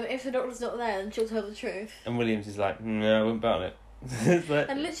thinks that if the Doctor's not there, then she'll tell the truth. And Williams is like, no, I wouldn't bet on it.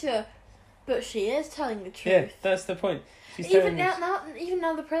 And literally, but she is telling the truth. Yeah, that's the point. Even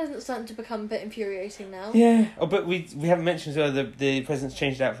now, the president's starting to become a bit infuriating now. Yeah. Oh, but we haven't mentioned as well the president's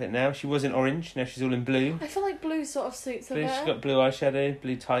changed outfit now. She was in orange, now she's all in blue. I feel like blue sort of suits her. She's got blue eyeshadow,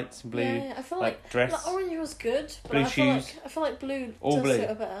 blue tights, and blue. Yeah, I feel like dress. Like, orange was good. But blue shoes. I feel like blue all does blue. suit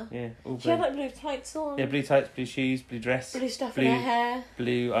her better. Yeah, all blue. She had like blue tights on. Yeah, blue tights, blue shoes, blue dress. Blue stuff in her hair.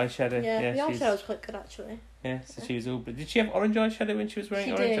 Blue eyeshadow. Yeah, the eyeshadow was quite good actually. Yeah, so she was all. But did she have orange eyeshadow when she was wearing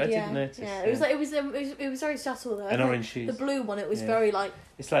She orange? did, I yeah. didn't notice. Yeah, it was very subtle though. And orange shoes. The blue one, it was Yeah. very like.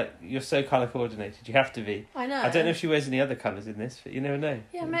 It's like you're so colour coordinated. You have to be. I know. I don't know if she wears any other colours in this, but you never know.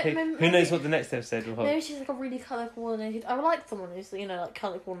 Yeah, Who knows what the next episode will hold? Maybe she's like a really colour coordinated. I would like someone who's like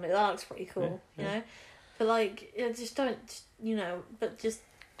colour coordinated. That looks pretty cool, Yeah, you know. But like, just don't, but just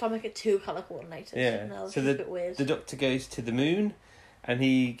don't make it too colour coordinated. Yeah. No, it's So just a bit weird. the Doctor goes to the moon, and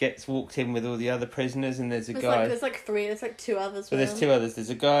he gets walked in with all the other prisoners, and there's a guy. There's like three. There's like two others. So there's two others. There's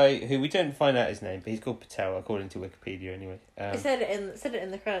a guy who we don't find out his name, but he's called Patel, according to Wikipedia, anyway. It said it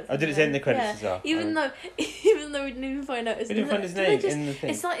in the credits. Oh, did it say in the credits as well? Even though we didn't even find out his name. We didn't find his name in the thing.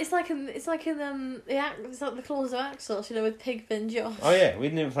 It's like in the Claws of Axos, with Pigfin Josh. Oh yeah, we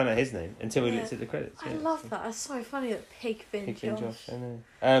didn't even find out his name until we looked at the credits. I love that. That's so funny that Pigfin Josh. I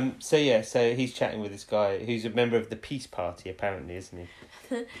know. So he's chatting with this guy who's a member of the Peace Party, apparently, isn't he?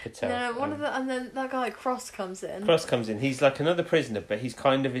 Patel. And then that guy Cross comes in. Cross comes in. He's like another prisoner, but he's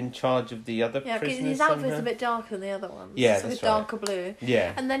kind of in charge of the other prisoners. Yeah, his outfit's somehow. a bit darker than the other ones. Yeah, it's that's a bit darker blue.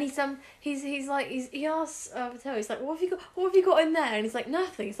 Yeah. And then he asks Patel, he's like, what have you got in there? And he's like,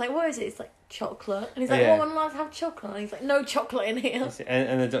 nothing. He's like, what is it? It's like chocolate. And he's like, well, I'm allowed to have chocolate. And he's like, no chocolate in here.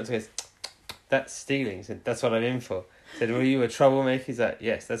 And the Doctor goes, that's stealing. He said, that's what I'm in for. He said, were you a troublemaker? He's like,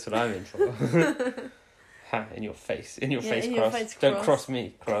 yes, that's what I'm in for. Ha, in your face, Cross. Don't cross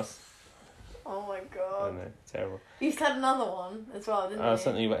me, Cross. Oh my god. I know, terrible. You said another one as well, didn't you?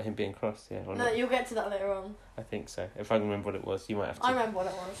 Something about him being cross, yeah. No, you'll get to that later on. I think so. If I can remember what it was, you might have to. I remember what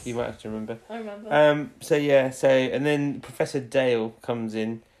it was. You might have to remember. I remember. And then Professor Dale comes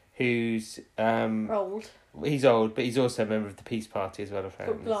in, who's old. He's old, but he's also a member of the Peace Party as well,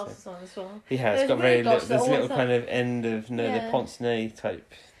 apparently. Got glasses on as well. He has There's got very glasses there's that little always kind of end of the Yeah. pince-nez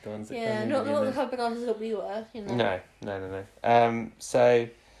type, the ones that Yeah, come not in the type of glasses that we wear, No. So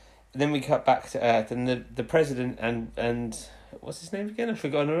then we cut back to Earth, and the president and what's his name again? I've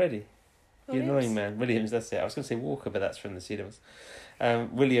forgotten already. The annoying man, Williams. That's it. I was going to say Walker, but that's from the Cedar's.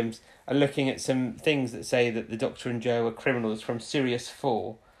 Williams are looking at some things that say that the Doctor and Joe are criminals from Sirius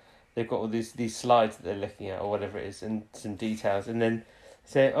 4. They've got all these slides that they're looking at, or whatever it is, and some details, and then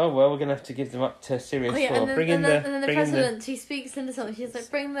say, "Oh well, we're gonna have to give them up to Sirius 4. And then the president, he speaks into something. She's like,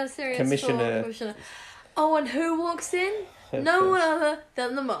 "Bring the Sirius 4 commissioner." Oh, and who walks in? No one other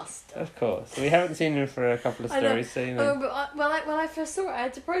than the master. Of course. We haven't seen him for a couple of stories, so you know. But when I first saw it, I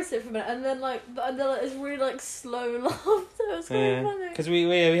had to process it for a minute, and then it's really slow laughter. It was kind of funny. Because we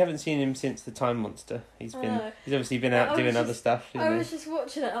haven't seen him since the Time Monster. He's obviously been out doing other stuff. I was just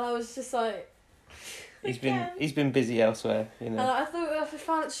watching it, and I was just like. He's been busy elsewhere, you know. And I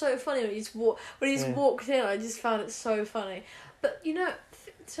found it so funny when he's walked in. I just found it so funny. But you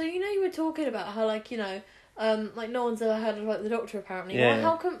were talking about how no one's ever heard of the Doctor apparently. Yeah.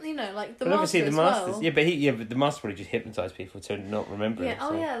 Well, how come the Master obviously as the Master's well? but the Master probably just hypnotised people to not remember him.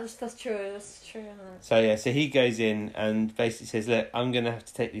 Oh yeah, that's true. That's true. So he goes in and basically says, "Look, I'm going to have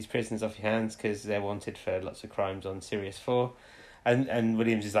to take these prisoners off your hands because they're wanted for lots of crimes on Sirius 4." And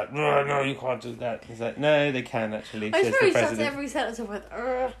Williams is like, "No, you can't do that." He's like, "No, they can actually." I says swear the he starts president. every sentence off with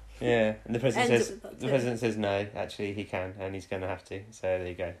 "Ugh." Yeah, and the president Ends says no, actually he can, and he's going to have to. So there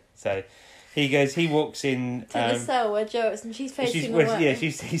you go. So he walks in to the cell where Jo is, and she's facing away. Yeah,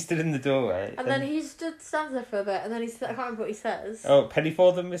 he's stood in the doorway. And then he stands there for a bit, and then I can't remember what he says. Oh, penny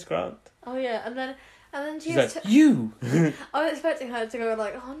for them, Miss Grant. Oh yeah, and then she's like, you. I was expecting her to go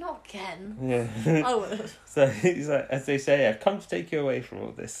like, "Oh, not again." Yeah. I would. So he's like, as they say, "I've come to take you away from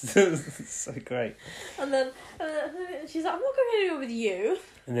all this." It's so great. And then she's like, "I'm not going anywhere with you."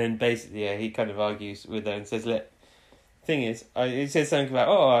 And then basically, he kind of argues with her and says, "Look, thing is, he says something about,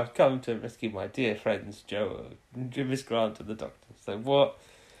 oh, I've come to rescue my dear friends Joe, Miss Grant, and the Doctor." So what?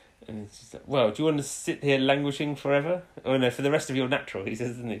 And she's like, "Well, do you want to sit here languishing forever? Oh no, for the rest of your natural," he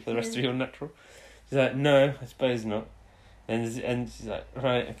says, doesn't he? For the rest of your natural. She's like, "No, I suppose not." And she's like,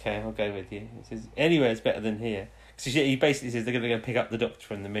 "Right, okay, I'll go with you." He says, "Anywhere's better than here." So he basically says they're going to go pick up the Doctor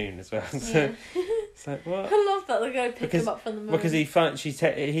from the moon as well. So it's like, what? I love that they're going to pick him up from the moon. Because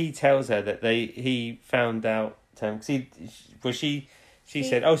he tells her that he found out because she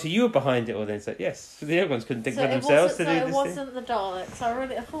said, "Oh, so you were behind it all then?" So yes, the other ones couldn't think for themselves to do this. It wasn't the Daleks.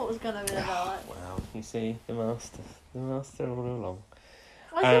 I thought it was going to be the Daleks. Well, you see, the master all along.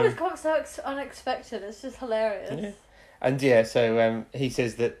 I thought it was quite so unexpected. It's just hilarious. Yeah. And so he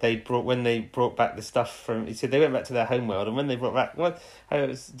says that when they brought back the stuff from, he said they went back to their homeworld, and when they brought back, I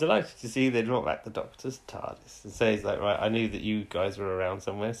was delighted to see they brought back the Doctor's TARDIS. And so he's like, right, I knew that you guys were around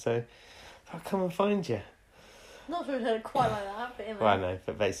somewhere, so I'll come and find you. Not sure it quite like that, but Well, I know,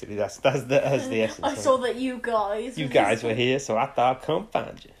 but basically that's the essence. I saw that you guys. You guys were here, so I thought I'd come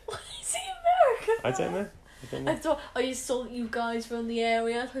find you. Is he American? I don't know. I thought I just saw that you guys were in the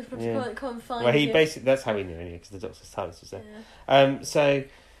area, so I was probably come and find Well, he you. basically, that's how we knew anyway, because the doctor's TARDIS was there. Yeah. So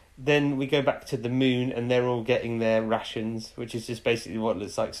then we go back to the moon, and they're all getting their rations, which is just basically what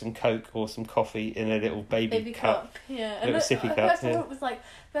looks like some Coke or some coffee in a little baby cup. Yeah. Little sippy cup. First I thought it was like.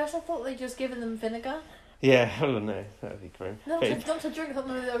 First I thought they'd just given them vinegar. Yeah, oh no, that would be grim. Not to drink. I thought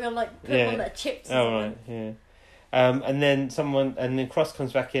maybe they were gonna like put on their chips. Or something. Right, yeah. And then Cross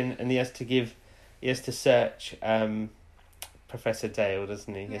comes back in, and he has to search Professor Dale,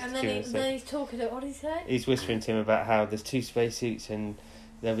 doesn't he? And then he's talking to, what did he say? He's whispering to him about how there's 2 spacesuits and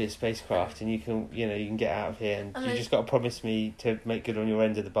there'll be a spacecraft, and you can get out of here, and you just got to promise me to make good on your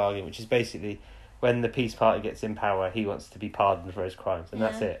end of the bargain, which is basically when the peace party gets in power, he wants to be pardoned for his crimes, and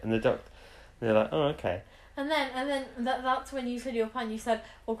that's it. And they're like, oh, okay. And then that's when you said your plan. You said,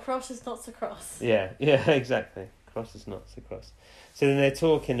 well, cross is not so cross. Yeah, exactly. Cross is not so cross. So then they're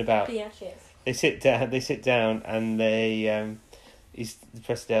talking about. Bitches. They sit down, and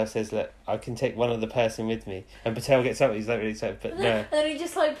Professor Dale says, look, I can take one other person with me. And Patel gets up, he's like really excited, but no. And then he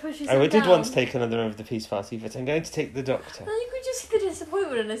just like pushes him I did down. once take another member of the peace party, but I'm going to take the doctor. And you could just see the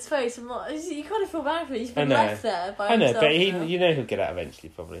disappointment in his face. And like, you kind of feel bad for him. He's been I know. left there by himself. But he'll get out eventually,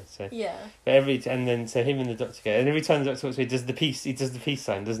 probably. So. Yeah. But so him and the doctor go, and every time the doctor talks to me, he does the peace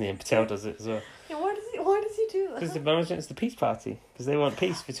sign, doesn't he? And Patel does it as well. Yeah, why does he do that? Because it's the peace party, because they want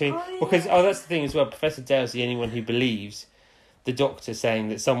peace between. Oh, yeah. Because that's the thing as well. Professor Dale's the only one who believes the doctor saying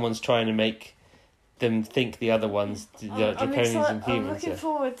that someone's trying to make them think the other ones, Draconians and humans. I'm looking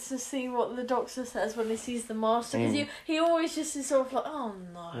forward to see what the doctor says when he sees the master, because he always just is sort of like, oh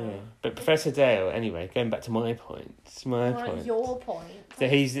no. Yeah. But Professor Dale, anyway, going back to my point. Your point. So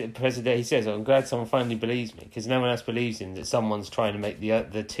Professor Dale. He says, "I'm glad someone finally believes me, because no one else believes him that someone's trying to make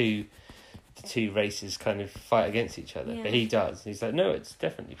the two races kind of fight against each other." Yeah. But he does. He's like, no, it's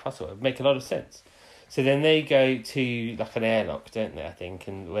definitely possible. It'd make a lot of sense. So then they go to like an airlock, don't they, I think,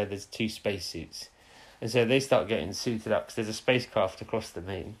 and where there's 2 spacesuits. And so they start getting suited up because there's a spacecraft across the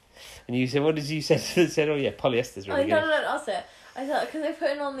moon. And you said, what did you say? They said, oh yeah, polyester's really good. No, that's it. I thought, because they're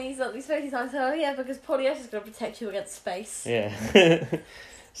putting on these spacesuits, I said, oh yeah, because polyester's going to protect you against space. Yeah.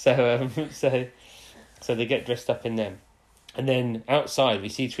 So they get dressed up in them. And then outside, we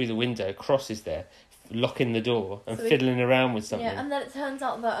see through the window, Cross is there, locking the door and fiddling around with something. Yeah, and then it turns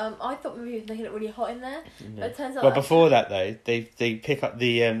out that I thought maybe he was making it really hot in there, but it turns out. Well, before that though, they pick up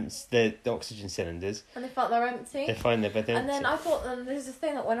the oxygen cylinders, and they find they're empty. They find they're empty. And then I thought there's a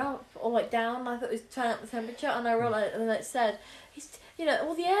thing that went up or like down. I thought it was turning up the temperature, and I realised, and then it said,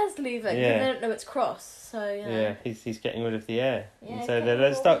 all the air's leaving. Yeah. And they don't know it's Cross, so yeah, he's getting rid of the air, yeah, and so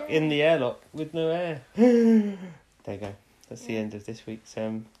they're stuck in the airlock with no air. There you go. That's the end of this week's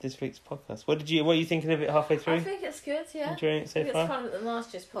podcast. What are you thinking of it halfway through? I think it's good, yeah. Enjoying it so far? It's fun that the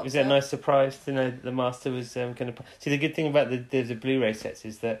Master's popped Was it a nice surprise to know that the Master was going to... See, the good thing about the Blu-ray sets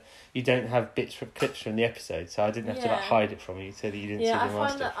is that you don't have clips from the episode, so I didn't have to hide it from you so that you didn't see the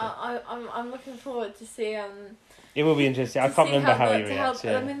Master. Yeah, I find that I'm looking forward to see... it will be interesting. I can't remember how he reacts.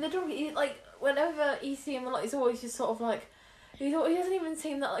 I mean, the dog, whenever you see him, he's always just sort of like... He doesn't even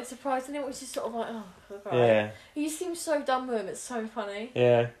seem that like surprised, and it was just sort of like, oh, right. Yeah. He seems so done with him. It's so funny.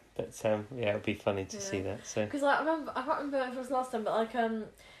 Yeah, but it'll be funny to see that. So because I can't remember if it was last time, but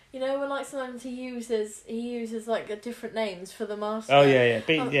when sometimes he uses like different names for the Master. Oh yeah.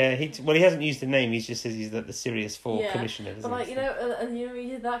 But he hasn't used a name. He just says he's the Sirius 4 commissioner. But he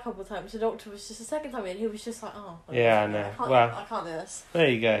did that a couple of times. The Doctor was just the second time in. He was just like, oh. Yeah, I know. I can't do this. There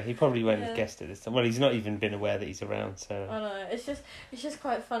you go. He probably won't have guessed it this time. Well, he's not even been aware that he's around. So I know. It's just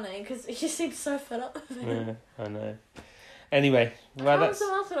quite funny because he just seems so fed up with him. Yeah, I know. Anyway, how is the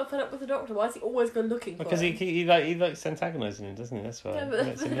Master not fed up with the Doctor? Why is he always go looking for him? Because he likes antagonising him, doesn't he? That's why. Yeah,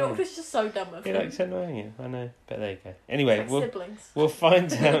 but the Doctor's just so dumb with him. He likes annoying him. I know. But there you go. Anyway, siblings. We'll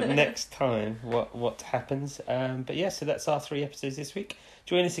find out next time what happens. But yeah, so that's our 3 episodes this week.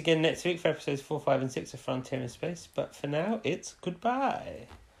 Join us again next week for episodes 4, 5, and 6 of Frontier in Space. But for now, it's goodbye.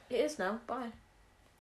 It is now. Bye.